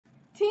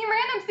Team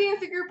Random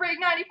C&C Group break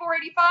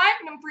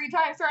 9485. Number 3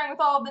 times starting with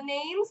all of the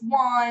names.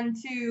 1,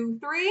 2,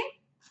 3.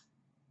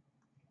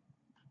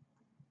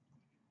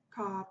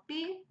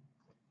 Copy.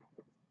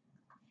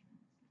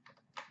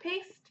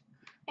 Paste.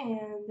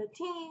 And the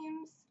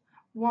teams.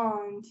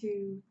 1,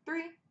 2,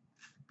 3.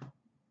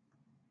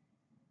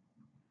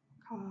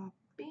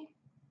 Copy.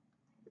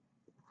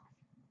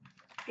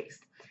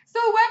 Paste. So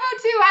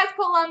Webo 2 has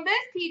Columbus,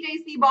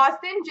 PJC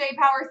Boston, J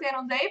Power San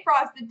Jose,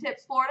 Frosted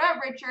Tips Florida,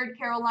 Richard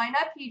Carolina,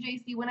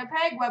 PJC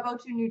Winnipeg,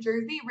 Webo 2 New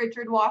Jersey,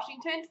 Richard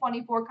Washington,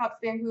 24 Cups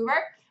Vancouver,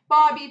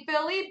 Bobby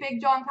Philly, Big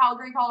John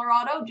Calgary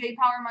Colorado, J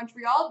Power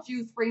Montreal,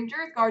 Juice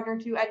Rangers, Gardner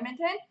 2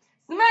 Edmonton,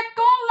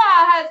 Smekola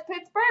has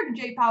Pittsburgh,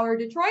 J Power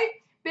Detroit,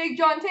 Big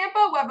John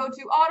Tampa, Webo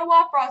 2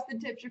 Ottawa, Frosted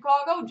Tips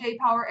Chicago, J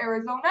Power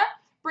Arizona,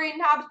 Braden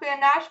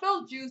Habspan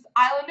Nashville, Juice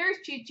Islanders,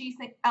 Chi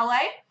LA,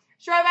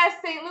 Shrevest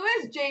St.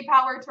 Louis, J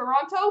Power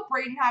Toronto,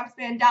 Braden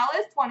Habspan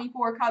Dallas,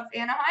 24 Cups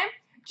Anaheim,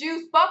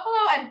 Juice Buffalo,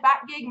 and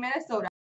Fat Gig Minnesota.